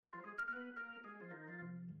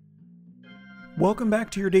Welcome back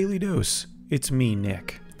to your Daily Dose. It's me,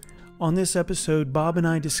 Nick. On this episode, Bob and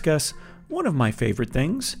I discuss one of my favorite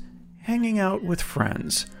things, hanging out with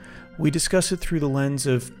friends. We discuss it through the lens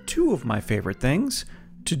of two of my favorite things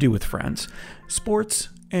to do with friends, sports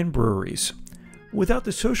and breweries. Without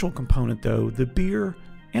the social component, though, the beer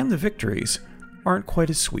and the victories aren't quite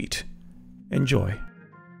as sweet. Enjoy.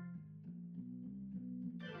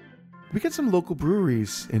 We got some local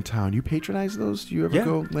breweries in town. You patronize those? Do you ever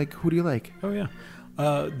go, like, who do you like? Oh, yeah.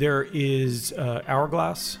 There is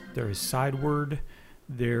Hourglass. There is Sideward.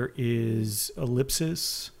 There is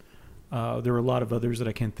Ellipsis. There are a lot of others that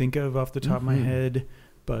I can't think of off the top of my head,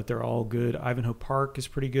 but they're all good. Ivanhoe Park is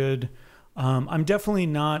pretty good. I'm definitely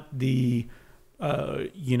not the, I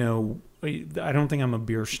don't think I'm a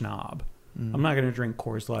beer snob. I'm not going to drink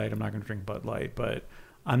Coors Light. I'm not going to drink Bud Light, but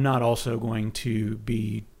I'm not also going to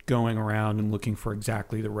be going around and looking for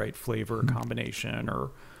exactly the right flavor combination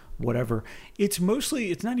or whatever. It's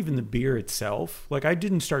not even the beer itself. Like, I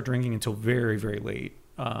didn't start drinking until very, very late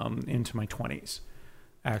into my 20s,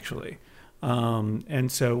 actually.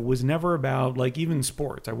 And so it was never about, like, even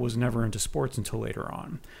sports. I was never into sports until later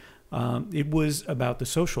on. It was about the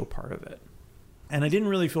social part of it. And I didn't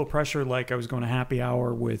really feel pressure like I was going to happy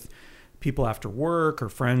hour with people after work or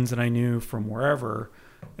friends that I knew from wherever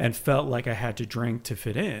and felt like I had to drink to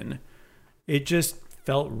fit in. It just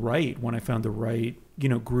felt right when I found the right,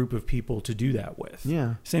 group of people to do that with.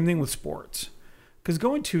 Yeah. Same thing with sports. Because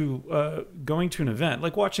going to an event,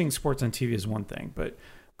 like watching sports on TV is one thing, but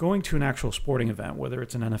going to an actual sporting event, whether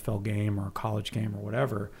it's an NFL game or a college game or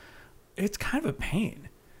whatever, it's kind of a pain.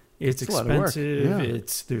 It's expensive. Yeah.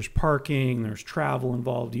 There's parking, there's travel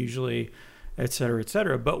involved usually, et cetera, et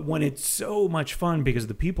cetera. But when it's so much fun because of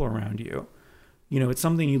the people around you, it's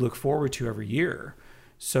something you look forward to every year.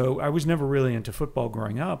 So I was never really into football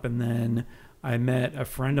growing up. And then I met a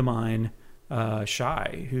friend of mine,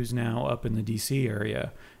 Shai, who's now up in the DC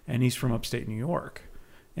area, and he's from upstate New York.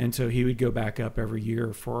 And so he would go back up every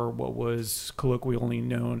year for what was colloquially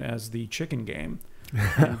known as the chicken game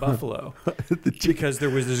in Buffalo. Because there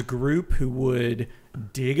was this group who would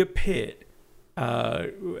dig a pit,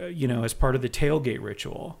 as part of the tailgate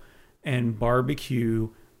ritual and barbecue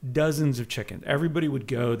dozens of chickens. Everybody would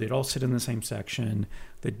go. They'd all sit in the same section.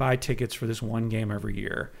 They'd buy tickets for this one game every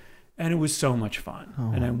year. And it was so much fun.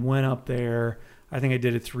 Oh. And I went up there. I think I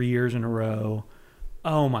did it 3 years in a row.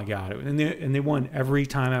 Oh, my God. And they won every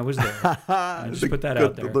time I was there. I just put that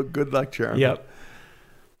out there. Good luck, Chairman. Yep.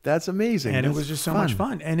 That's amazing. And it was just so much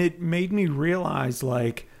fun. And it made me realize,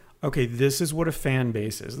 like, okay, this is what a fan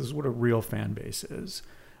base is. This is what a real fan base is.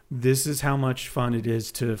 This is how much fun it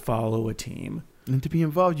is to follow a team. And to be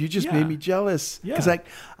involved. You just made me jealous. Because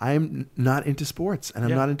I'm not into sports. And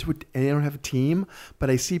I'm not into it. And I don't have a team. But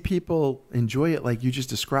I see people enjoy it like you just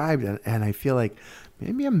described. And I feel like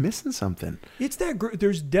maybe I'm missing something. It's that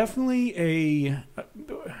there's definitely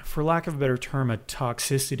for lack of a better term, a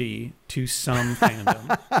toxicity to some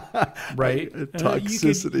fandom, right?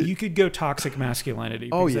 Toxicity. You could go toxic masculinity.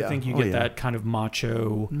 Because I think you get that kind of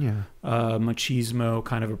macho, machismo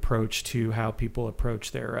kind of approach to how people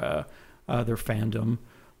approach their fandom.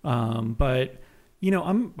 But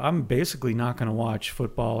I'm basically not going to watch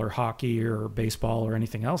football or hockey or baseball or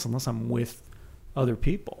anything else unless I'm with other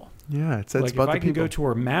people. Yeah, it's like about if I can people. go to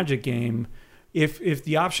a Magic game, if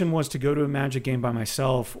the option was to go to a Magic game by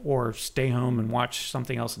myself or stay home and watch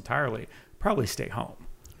something else entirely, probably stay home.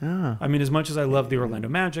 Yeah. I mean, as much as I love the Orlando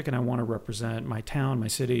Magic and I want to represent my town, my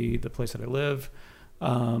city, the place that I live,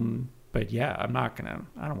 but yeah, I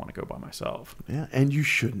don't want to go by myself. Yeah, and you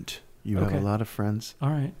shouldn't. You have a lot of friends. All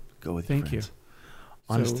right. Go with your friends. Thank you.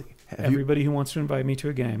 Honestly. So everybody who wants to invite me to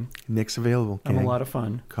a game. Nick's available. I'm a lot of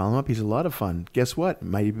fun. Call him up. He's a lot of fun. Guess what?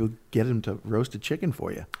 Might even get him to roast a chicken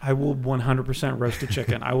for you. I will 100% roast a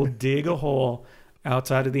chicken. I will dig a hole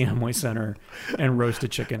outside of the Amway Center and roast a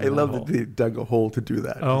chicken. I love that they dug a hole to do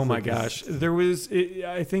that. Oh my gosh.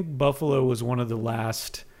 I think Buffalo was one of the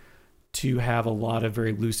last to have a lot of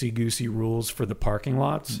very loosey-goosey rules for the parking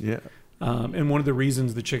lots. Yeah. And one of the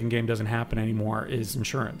reasons the chicken game doesn't happen anymore is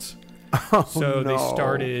insurance. They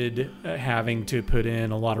started having to put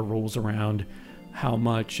in a lot of rules around how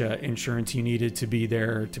much insurance you needed to be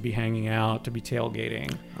there, to be hanging out, to be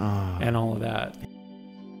tailgating, and all of that.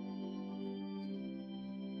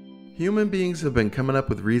 Human beings have been coming up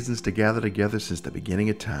with reasons to gather together since the beginning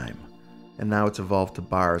of time. And now it's evolved to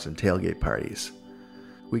bars and tailgate parties.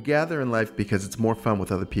 We gather in life because it's more fun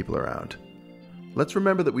with other people around. Let's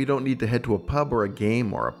remember that we don't need to head to a pub or a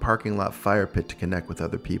game or a parking lot fire pit to connect with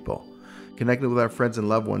other people. Connecting with our friends and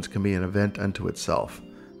loved ones can be an event unto itself,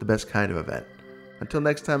 the best kind of event. Until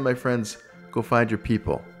next time, my friends, go find your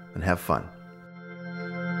people and have fun.